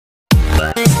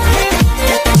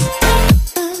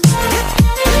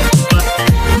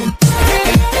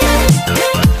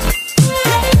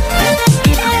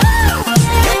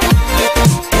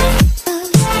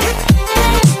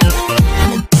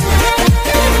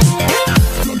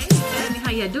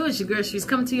your girl. She's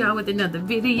coming to y'all with another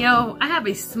video. I have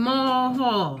a small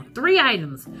haul, 3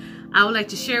 items I would like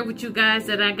to share with you guys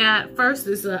that I got. First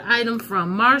is an item from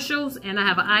Marshalls, and I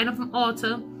have an item from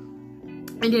Ulta,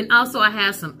 and then also I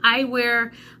have some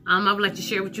eyewear. I would like to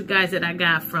share with you guys that I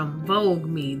got from Vogue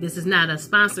Me. This is not a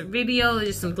sponsored video. It's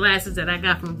just some glasses that I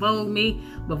got from Vogue Me.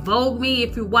 But Vogue Me,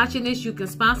 if you're watching this, you can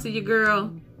sponsor your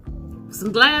girl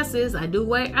some glasses. I do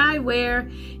wear eyewear.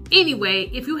 Anyway,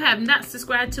 if you have not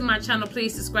subscribed to my channel,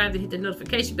 please subscribe and hit the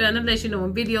notification bell and let you know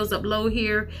when videos upload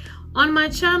here on my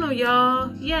channel,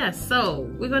 y'all. Yes, so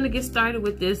we're gonna get started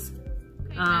with this.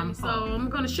 So I'm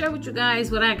gonna share with you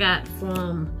guys what I got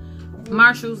from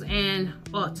Marshalls and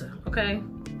Ulta. Okay,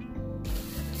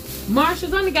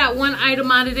 Marshalls only got 1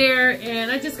 item out of there,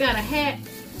 and I just got a hat.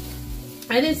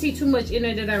 I didn't see too much in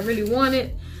there that I really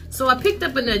wanted, so I picked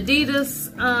up an Adidas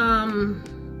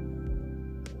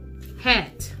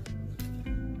hat.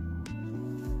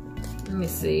 Let me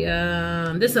see.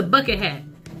 This is a bucket hat.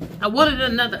 I wanted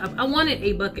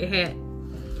a bucket hat,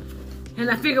 and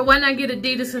I figured why not get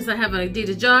Adidas since I have an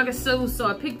Adidas jogger suit. So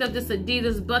I picked up this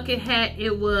Adidas bucket hat.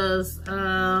 It was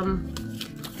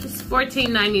it's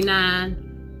 $14.99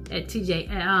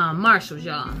 at Marshalls,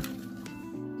 y'all.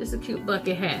 This is a cute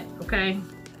bucket hat. Okay,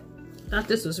 thought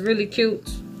this was really cute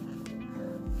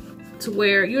to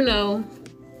wear, you know,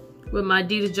 with my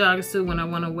Adidas jogger suit when I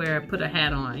want to put a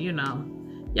hat on, you know.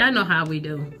 Y'all know how we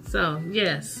do. So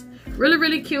yes,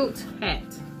 really cute hat.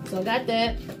 So I got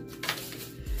that.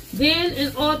 Then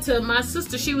in Ulta, my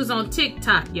sister, she was on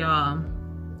TikTok, y'all,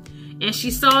 and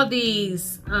she saw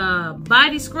these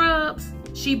body scrubs.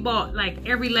 She bought like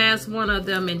every last one of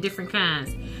them in different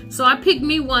kinds. So I picked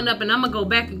me one up, and I'm gonna go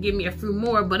back and give me a few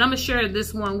more, but I'm gonna share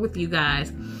this one with you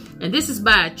guys. And this is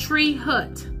by Tree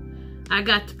Hut. I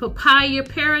got the Papaya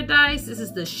Paradise. This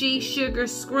is the Shea Sugar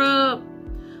Scrub,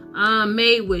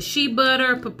 made with shea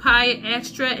butter, papaya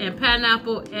extra, and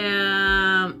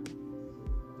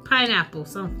pineapple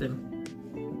something.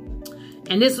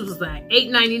 And this was like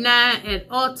 $8.99 at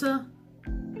Ulta.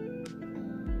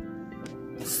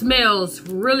 Smells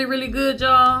really good,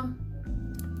 y'all.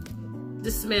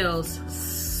 This smells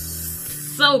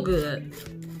so good.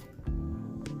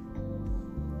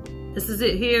 This is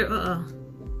it here.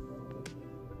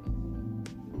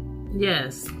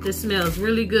 Yes, this smells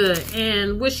really good.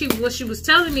 And what she was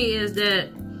telling me is that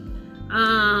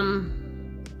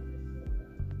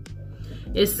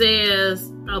it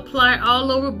says apply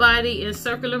all over body in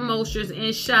circular motions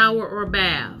in shower or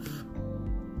bath.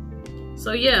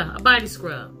 So yeah, a body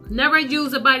scrub. Never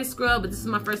used a body scrub, but this is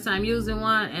my first time using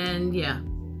one, and yeah.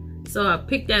 So I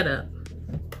picked that up.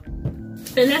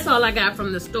 And that's all I got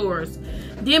from the stores.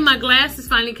 Then my glasses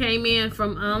finally came in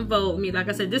from Vogue Me. Like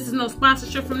I said, this is no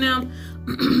sponsorship from them,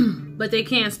 but they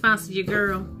can sponsor your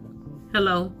girl.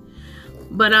 Hello.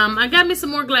 But I got me some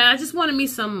more glasses. I just wanted me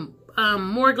some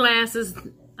more glasses.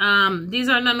 These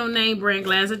are not no name brand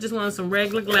glasses. I just wanted some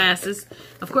regular glasses.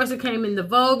 Of course, it came in the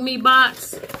Vogue Me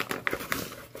box.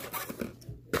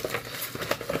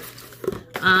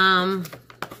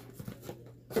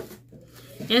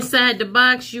 Inside the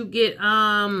box, you get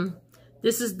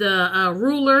this is the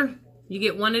ruler. You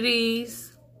get one of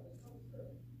these.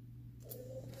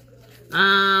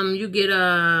 You get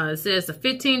it says a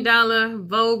 $15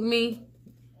 Vogue Me.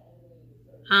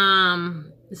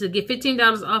 It says get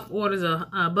 $15 off orders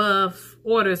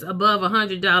above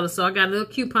 $100. So I got a little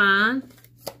coupon.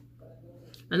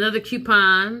 Another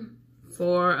coupon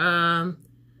for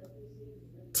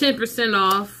 10%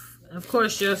 off. Of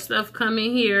course, your stuff come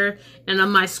in here, and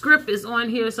my script is on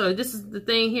here. So this is the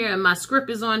thing here, and my script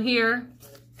is on here.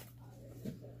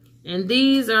 And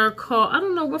these are called, I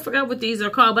don't know, I forgot what these are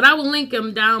called, but I will link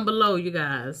them down below, you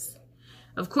guys.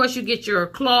 Of course, you get your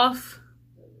cloth,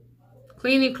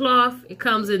 cleaning cloth. It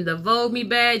comes in the Vogue Me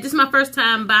bag. This is my first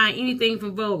time buying anything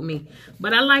from Vogue Me,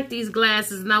 but I like these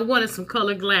glasses, and I wanted some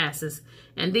colored glasses.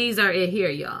 And these are it here,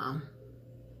 y'all.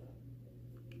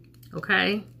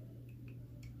 Okay.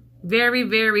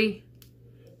 Very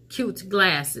cute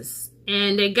glasses,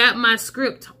 and they got my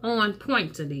script on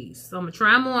point to these, so I'm gonna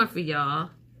try them on for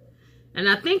y'all. And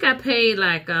I think I paid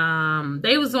like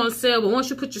they was on sale, but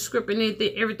once you put your script and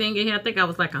everything in here, I think I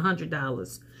was like $100,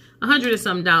 $100 and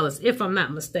some dollars, if I'm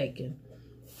not mistaken.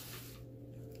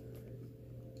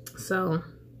 So,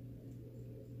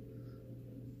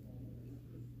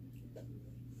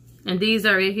 and these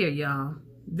are it here, y'all.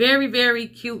 Very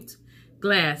cute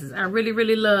glasses. I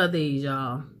really love these,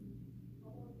 y'all.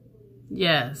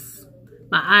 Yes,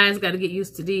 my eyes got to get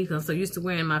used to these. I'm so used to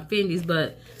wearing my Fendi's,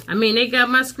 but I mean, they got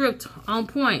my script on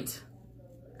point.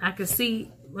 I can see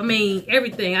I mean,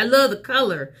 everything. I love the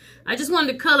color. I just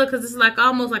wanted the color because it's like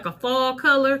almost like a fall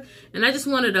color. And I just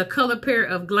wanted a color pair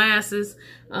of glasses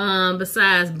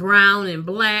besides brown and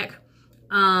black.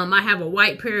 I have a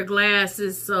white pair of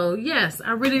glasses. So, yes,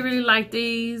 I really, really like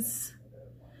these.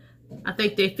 I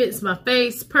think they fits my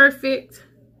face perfect.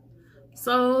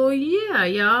 So, yeah,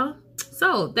 y'all.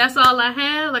 So, that's all I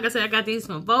have. Like I said, I got these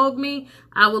from Vogue Me.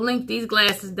 I will link these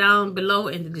glasses down below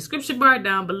in the description bar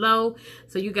down below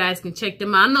so you guys can check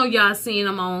them out. I know y'all seen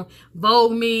them on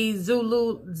Vogue Me,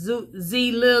 Zulu,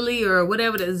 Z Lily, or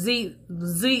whatever the Z.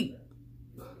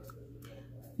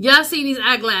 Y'all seen these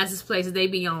eyeglasses places. They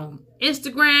be on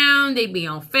Instagram. They be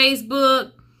on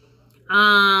Facebook.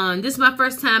 This is my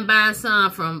first time buying some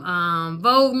from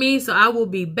Vogue Me. So, I will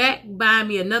be back buying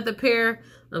me another pair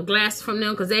of glasses from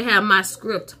them because they have my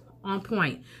script on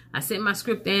point. I sent my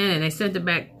script in and they sent it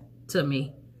back to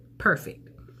me. Perfect.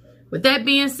 With that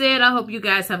being said, I hope you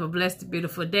guys have a blessed,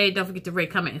 beautiful day. Don't forget to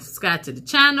rate, comment, and subscribe to the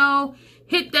channel.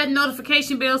 Hit that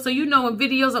notification bell so you know when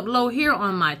videos upload here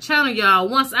on my channel, y'all.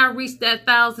 Once I reach that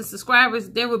 1,000 subscribers,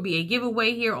 there will be a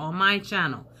giveaway here on my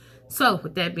channel. So,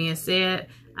 with that being said,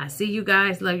 I see you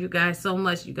guys. Love you guys so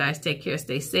much. You guys take care.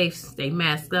 Stay safe. Stay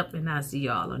masked up. And I'll see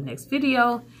y'all on the next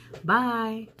video.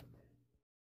 Bye.